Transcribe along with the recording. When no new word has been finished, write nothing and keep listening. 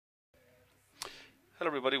Hello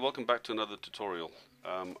everybody, welcome back to another tutorial.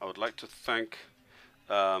 I would like to thank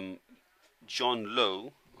um, John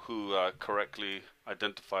Lowe, who correctly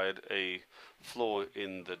identified a flaw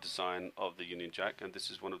in the design of the Union Jack, and this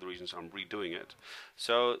is one of the reasons I'm redoing it.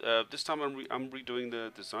 So this time I'm redoing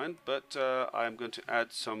the design, but I'm going to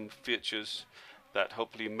add some features that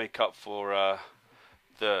hopefully make up for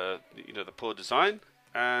the poor design,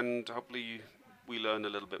 and hopefully we learn a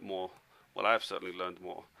little bit more. Well, I've certainly learned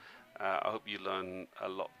more. I hope you learn a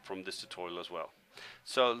lot from this tutorial as well.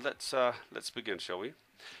 So let's begin, shall we?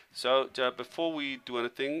 So before we do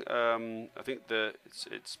anything, I think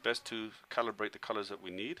it's best to calibrate the colors that we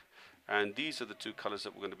need, and these are the two colors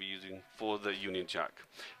that we're going to be using for the Union Jack.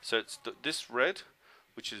 So it's this red,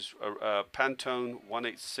 which is Pantone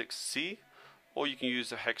 186C, or you can use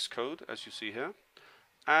the hex code as you see here,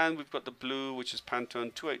 and we've got the blue, which is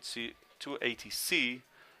Pantone 280C,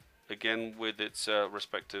 again with its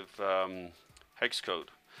respective hex code.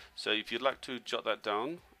 So if you'd like to jot that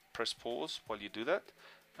down, press pause while you do that,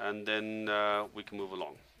 and then we can move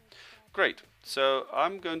along. Great. So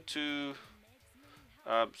I'm going to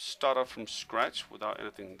start off from scratch without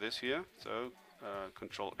anything this here. So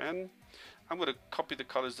Control N. I'm going to copy the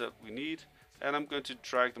colors that we need, and I'm going to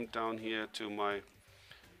drag them down here to my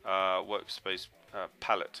workspace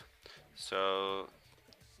palette. So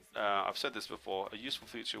I've said this before, a useful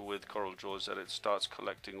feature with Corel Draw is that it starts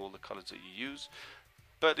collecting all the colors that you use,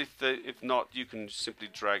 but if not, you can simply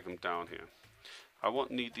drag them down here. I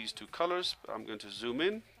won't need these two colors, but I'm going to zoom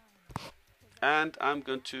in, and I'm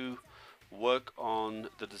going to work on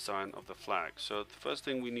the design of the flag. So the first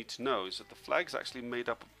thing we need to know is that the flag is actually made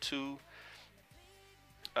up of two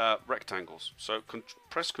rectangles. So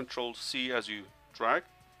press Control C as you drag,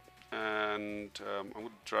 and I'm going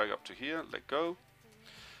to drag up to here, let go,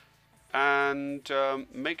 and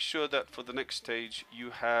make sure that for the next stage you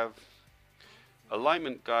have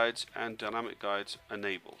alignment guides and dynamic guides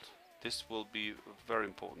enabled. This will be very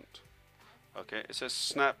important. Okay, it says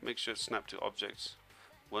snap, make sure it's snap to objects.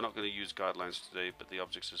 We're not going to use guidelines today, but the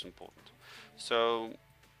objects is important. So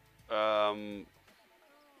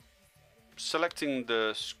selecting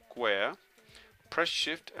the square, press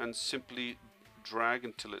shift and simply drag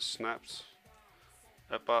until it snaps.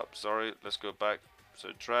 Sorry, let's go back. So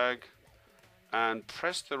drag and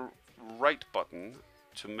press the right button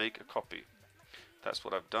to make a copy. That's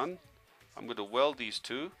what I've done. I'm going to weld these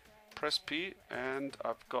two, press P, and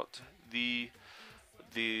I've got the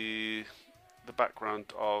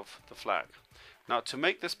background of the flag. Now to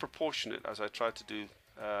make this proportionate, as I tried to do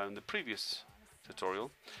in the previous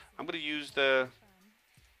tutorial, I'm going to use the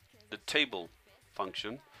table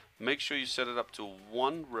function. Make sure you set it up to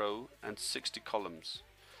 1 row and 60 columns.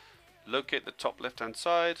 Locate the top left hand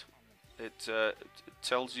side. It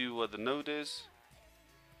tells you where the node is,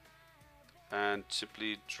 and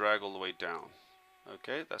simply drag all the way down.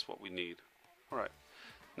 Okay, that's what we need. Alright,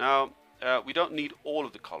 now we don't need all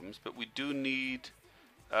of the columns, but we do need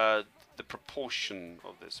the proportion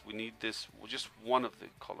of this. We need this, just one of the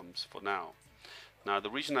columns for now. Now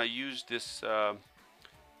the reason I use this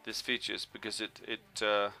this feature is because it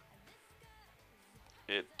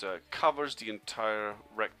covers the entire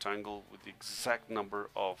rectangle with the exact number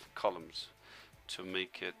of columns to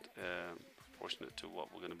make it proportionate to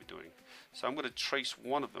what we're going to be doing. So I'm going to trace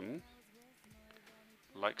one of them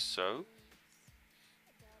like so,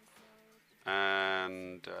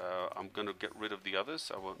 and I'm going to get rid of the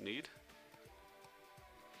others I won't need.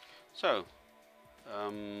 So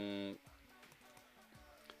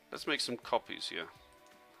let's make some copies here.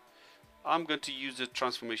 I'm going to use the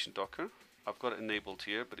transformation docker. I've got it enabled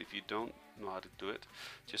here, but if you don't know how to do it,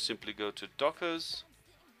 just simply go to Dockers,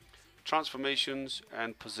 Transformations,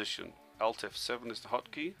 and Position. Alt F7 is the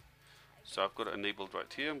hotkey. So I've got it enabled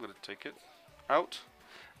right here. I'm going to take it out,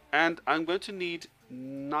 and I'm going to need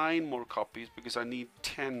 9 more copies because I need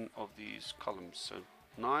 10 of these columns. So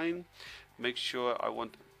 9. Make sure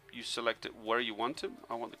you select it where you want it.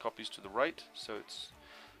 I want the copies to the right, so it's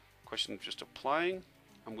a question of just applying.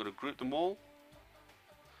 I'm going to group them all.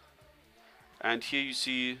 And here you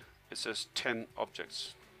see it says 10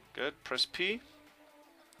 objects. Good. Press P.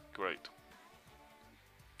 Great.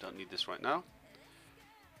 Don't need this right now.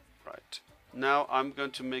 Right. Now I'm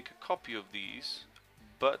going to make a copy of these,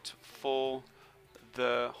 but for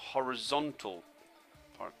the horizontal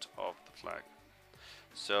part of the flag.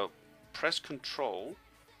 So press Control,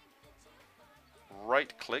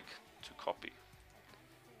 right click to copy.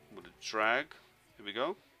 I'm going to drag. Here we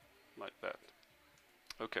go. Like that.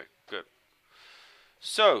 Okay, good.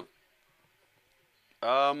 So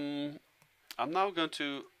I'm now going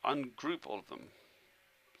to ungroup all of them.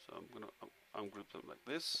 So I'm going to ungroup them like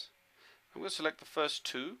this, I'm going to select the first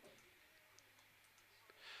two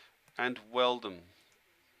and weld them.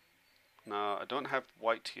 Now I don't have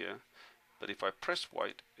white here, but if I press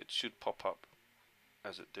white it should pop up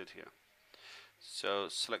as it did here. So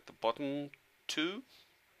select the bottom two,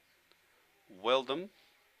 weld them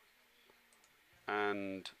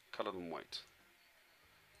and color them white.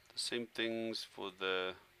 The same things for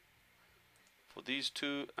these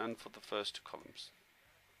two and for the first two columns.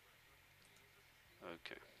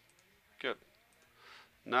 Okay, good.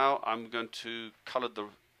 Now I'm going to color the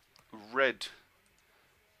red,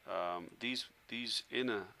 these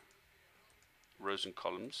inner rows and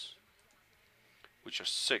columns, which are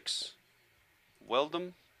 6. Weld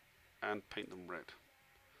them and paint them red.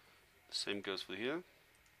 The same goes for here.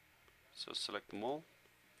 So select them all.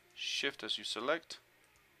 Shift as you select.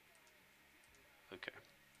 Okay.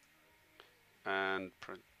 And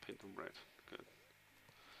paint them red. Good.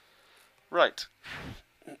 Right.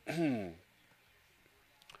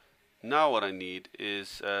 Now what I need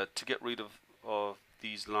is to get rid of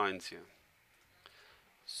these lines here.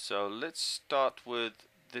 So let's start with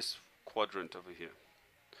this quadrant over here.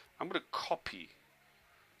 I'm going to copy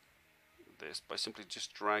this by simply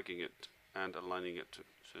just dragging it and aligning it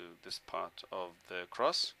to this part of the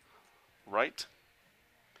cross, right?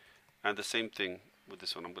 And the same thing with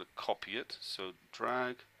this one. I'm going to copy it, so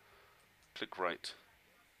drag, click right,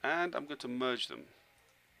 and I'm going to merge them,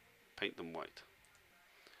 paint them white.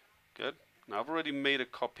 Good. Now I've already made a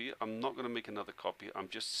copy. I'm not going to make another copy. I'm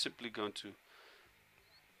just simply going to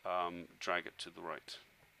drag it to the right.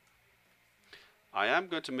 I am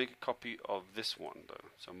going to make a copy of this one though.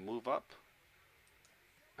 So move up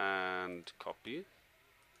and copy,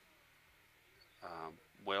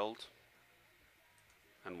 weld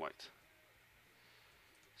and white.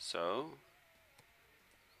 So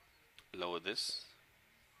lower this.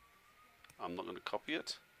 I'm not going to copy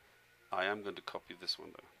it. I am going to copy this one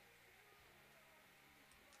though.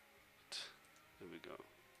 There we go.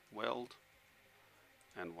 Weld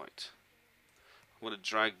and white. I'm going to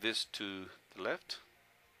drag this to the left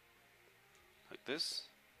like this,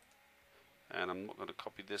 and I'm not going to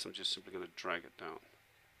copy this. I'm just simply going to drag it down.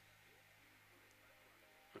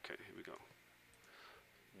 Okay, here we go.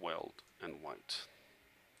 Weld and white.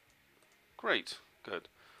 Great, good.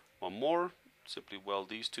 One more. Simply weld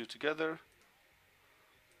these two together.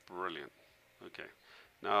 Brilliant. Okay.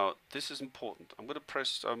 Now this is important. I'm going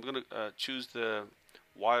to choose the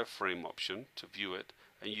wireframe option to view it,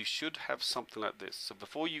 and you should have something like this. So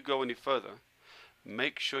before you go any further,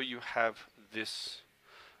 make sure you have this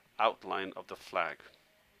outline of the flag.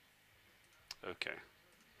 Okay.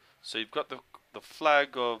 So you've got the flag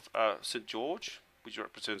of St. George, which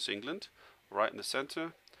represents England, right in the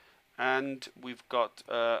center, and we've got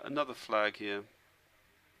another flag here.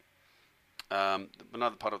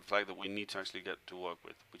 Another part of the flag that we need to actually get to work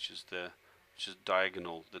with, which is the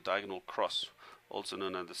diagonal cross, also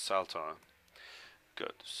known as the saltire.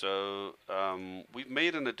 Good. So we've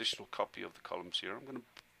made an additional copy of the columns here. I'm going to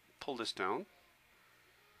pull this down,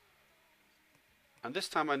 and this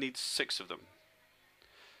time I need 6 of them.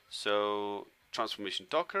 So transformation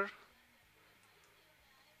Docker.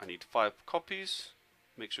 I need 5 copies.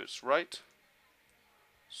 Make sure it's right.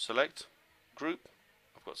 Select group.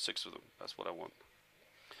 I've got 6 of them. That's what I want.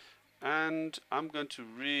 And I'm going to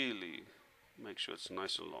really make sure it's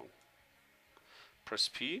nice and long. Press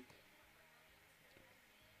P.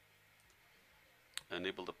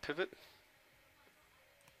 Enable the pivot.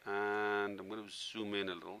 And I'm going to zoom in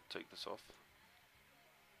a little. Take this off.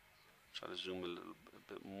 Try to zoom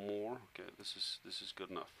a bit more. Okay, this is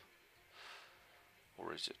good enough.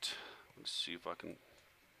 Or is it? Let's see if I can.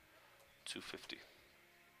 250.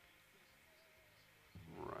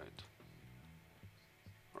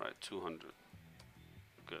 Right, 200.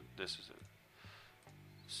 Good, this is it.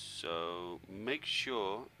 So make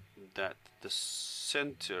sure that the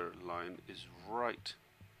center line is right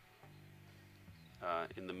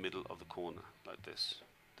in the middle of the corner, like this.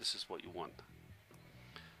 This is what you want.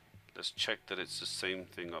 Let's check that it's the same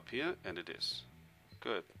thing up here, and it is.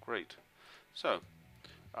 Good, great. So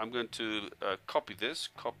I'm going to copy this,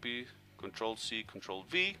 copy, Control C, Control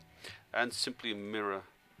V, and simply mirror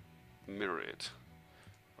it.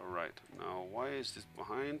 Alright, now why is this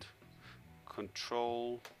behind?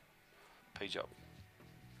 Control, page up.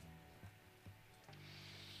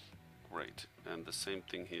 Great, and the same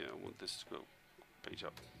thing here. I want this to go page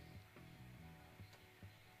up.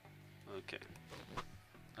 Okay,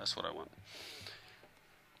 that's what I want.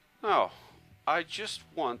 Now, I just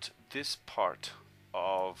want this part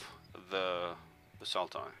of the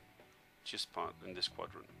saltire, just part in this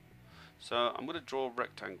quadrant. So I'm going to draw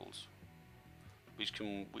rectangles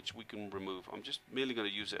which we can remove. I'm just merely going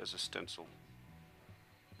to use it as a stencil,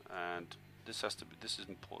 and this is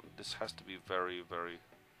important. This has to be very, very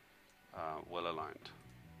well aligned.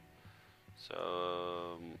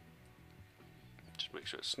 So just make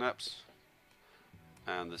sure it snaps,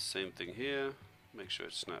 and the same thing here. Make sure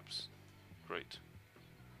it snaps. Great.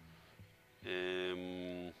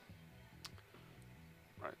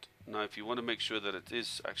 Right, now if you want to make sure that it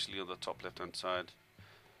is actually on the top left hand side,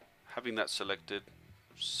 having that selected,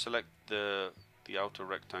 select the outer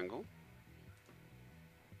rectangle,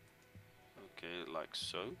 okay, like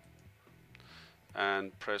so,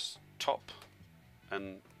 and press top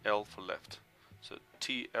and L for left, so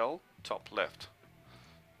TL, top left.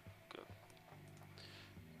 Good.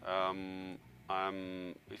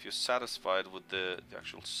 If you're satisfied with the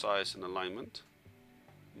actual size and alignment,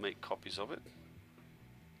 make copies of it.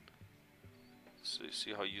 So you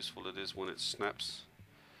see how useful it is when it snaps.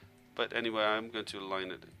 But anyway, I'm going to align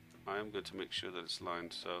it. I am going to make sure that it's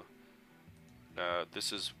lined. So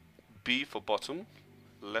this is B for bottom,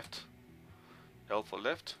 left, L for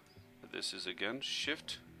left. This is again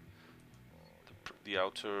shift, the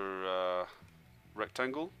outer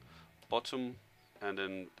rectangle, bottom, and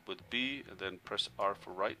then with B, and then press R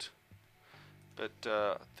for right. But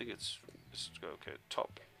I think it's okay.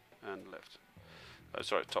 Top and left.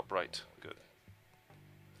 Sorry, top right. Good.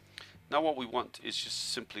 Now what we want is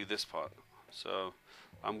just simply this part. So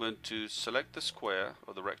I'm going to select the square,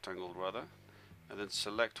 or the rectangle rather, and then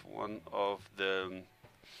select one of the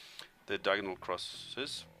diagonal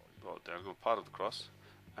crosses, or diagonal part of the cross,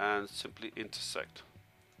 and simply intersect.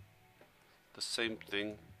 The same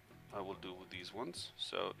thing I will do with these ones.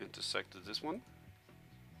 So intersect is this one.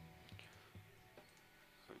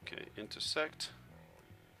 Okay, intersect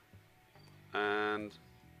and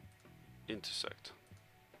intersect.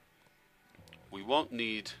 We won't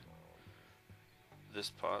need this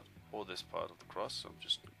part or this part of the cross, so I'm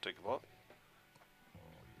just going to take it out.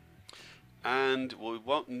 And we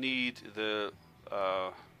won't need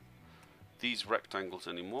these rectangles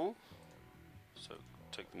anymore, so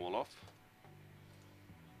take them all off.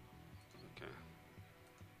 Okay.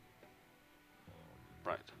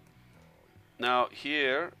 Right. Now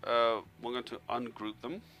here we're going to ungroup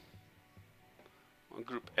them.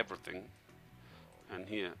 Ungroup everything, and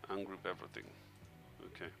here ungroup everything.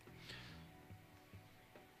 Okay.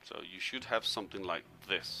 So you should have something like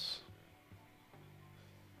this.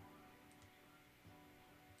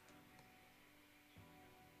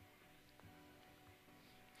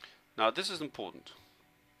 Now this is important.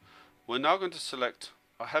 We're now going to select,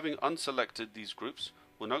 having unselected these groups,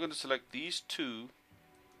 we're now going to select these two,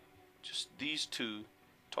 just these two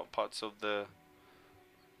top parts of the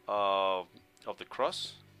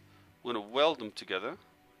cross. We're going to weld them together,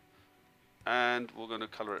 and we're going to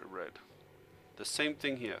color it red. The same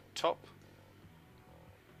thing here, top,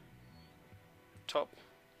 top,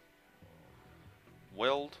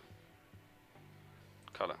 weld,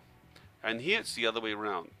 color. And here it's the other way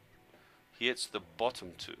around. Here it's the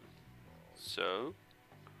bottom two. So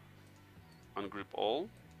ungroup all,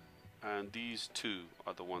 and these two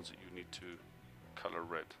are the ones that you need to color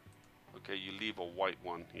red. Okay, you leave a white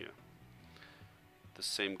one here. The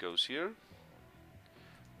same goes here.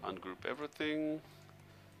 Ungroup everything,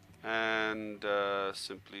 and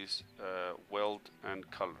simply weld and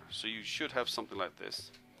color. So you should have something like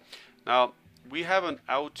this. Now we have an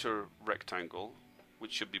outer rectangle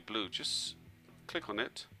which should be blue. Just click on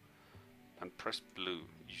it and press blue.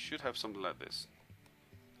 You should have something like this.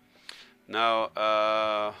 Now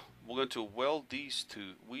we're going to weld these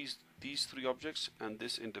three objects and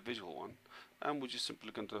this individual one, and we're just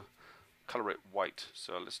simply going to color it white.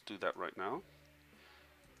 So let's do that right now.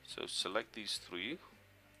 So select these three,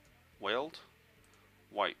 weld,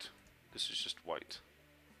 white. This is just white.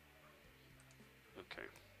 Okay.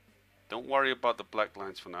 Don't worry about the black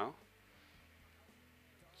lines for now.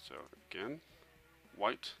 So again,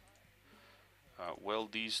 white.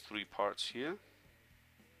 Weld these three parts here,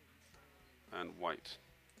 and white.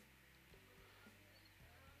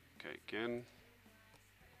 Okay, again,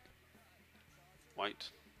 white,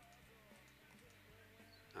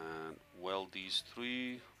 and weld these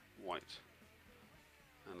three, white,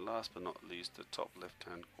 and last but not least the top left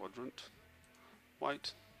hand quadrant,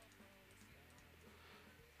 white,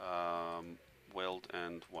 weld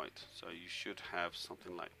and white. So you should have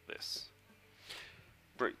something like this.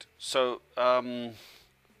 Great. So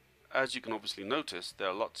as you can obviously notice, there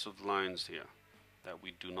are lots of lines here that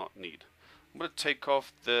we do not need. I'm going to take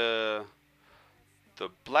off the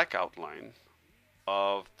black outline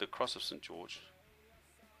of the cross of St. George,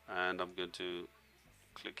 and I'm going to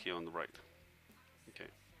click here on the right.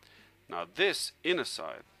 Okay. Now this inner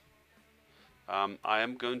side, I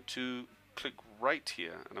am going to click right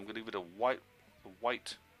here, and I'm going to give it a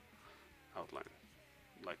white outline,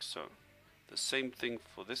 like so. The same thing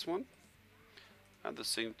for this one, and the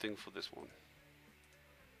same thing for this one.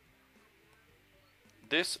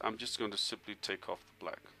 This, I'm just going to simply take off the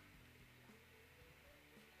black.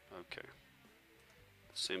 Okay.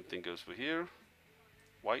 The same thing goes for here.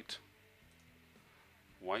 White.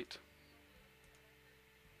 White.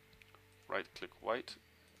 Right click white.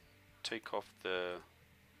 Take off the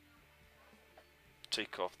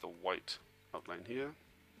white outline here.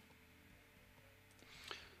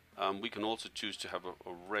 We can also choose to have a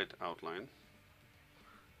red outline.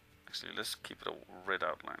 Actually, let's keep it a red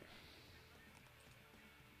outline.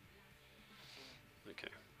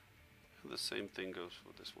 Okay. And the same thing goes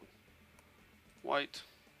for this one. White.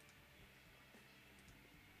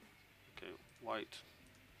 Okay, white.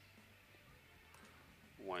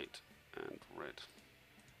 White and red.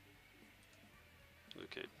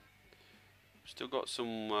 Okay. Still got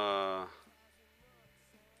some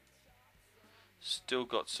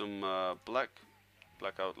black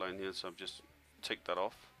outline here, so I'm just take that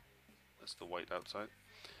off. That's the white outside,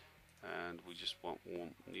 and we just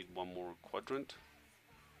need one more quadrant.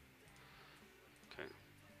 Okay.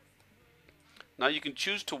 Now you can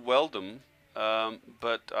choose to weld them,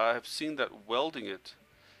 but I have seen that welding it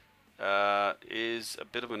is a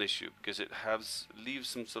bit of an issue because it leaves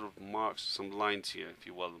some sort of marks, some lines here if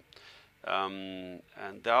you weld them.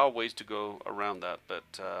 And there are ways to go around that,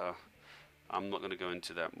 but I'm not going to go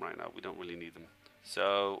into that right now. We don't really need them.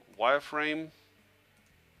 So wireframe,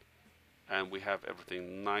 and we have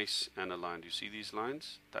everything nice and aligned. You see these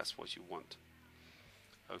lines? That's what you want.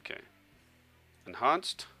 Okay.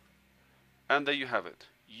 Enhanced, and there you have it.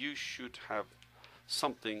 You should have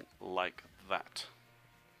something like that.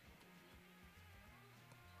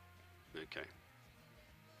 Okay.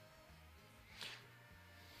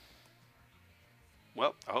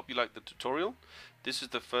 Well, I hope you liked the tutorial. This is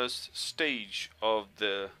the first stage of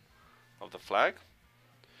the flag.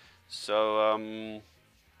 So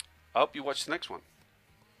I hope you watch the next one.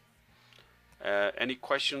 Any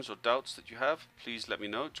questions or doubts that you have, please let me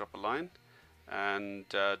know. Drop a line, and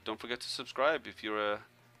don't forget to subscribe if you're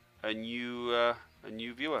a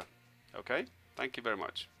new viewer. Okay. Thank you very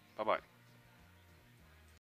much. Bye bye.